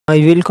I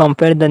will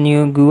compare the new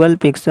Google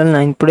Pixel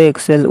 9 Pro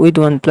XL with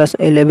OnePlus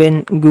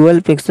 11. Google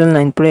Pixel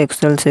 9 Pro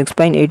XL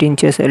 6.8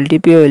 inches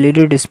LTPO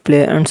LED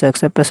display and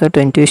success ratio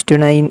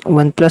 20:9.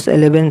 OnePlus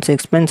 11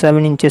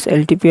 6.7 inches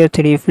LTPO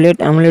 3 flat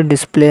AMOLED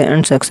display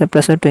and success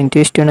ratio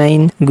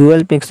 20:9.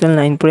 Google Pixel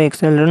 9 Pro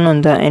XL run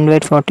on the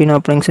Android 14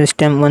 operating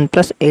system.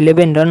 OnePlus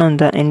 11 run on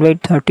the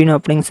Android 13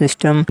 operating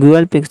system.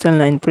 Google Pixel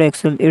 9 Pro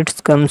XL it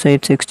comes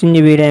with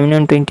 16GB RAM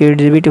and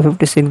 28GB to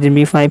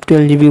 56GB,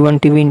 512GB,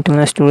 1TB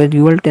internal storage,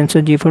 Google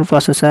Tensor G4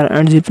 processor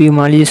and GPU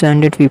Mali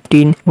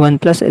 715.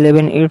 OnePlus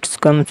 11 it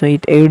comes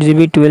with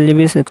 8GB,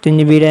 12GB,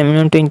 16GB RAM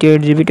and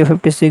 28GB to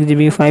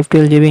 56GB,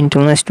 512GB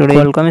internal storage,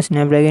 Qualcomm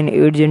Snapdragon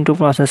 8 Gen 2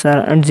 processor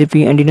and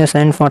GPU Adreno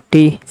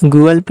 740.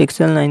 Google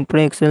Pixel 9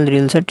 Pro XL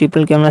real set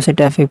triple camera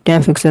setup 50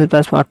 MP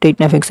plus 48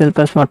 MP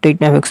plus 48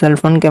 MP,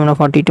 front camera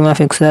 42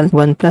 MP.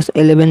 OnePlus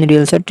 11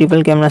 real set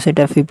triple camera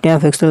setup 50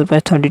 MP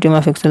plus 32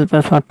 MP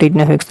plus 48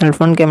 MP,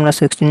 front camera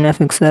 16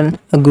 MP.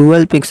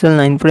 Google Pixel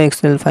 9 Pro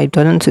XL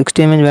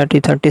 5060 mAh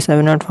battery,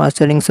 37W fast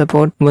charging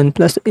support.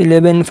 OnePlus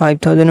 11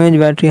 5000 mAh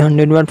battery,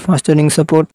 100W fast charging support.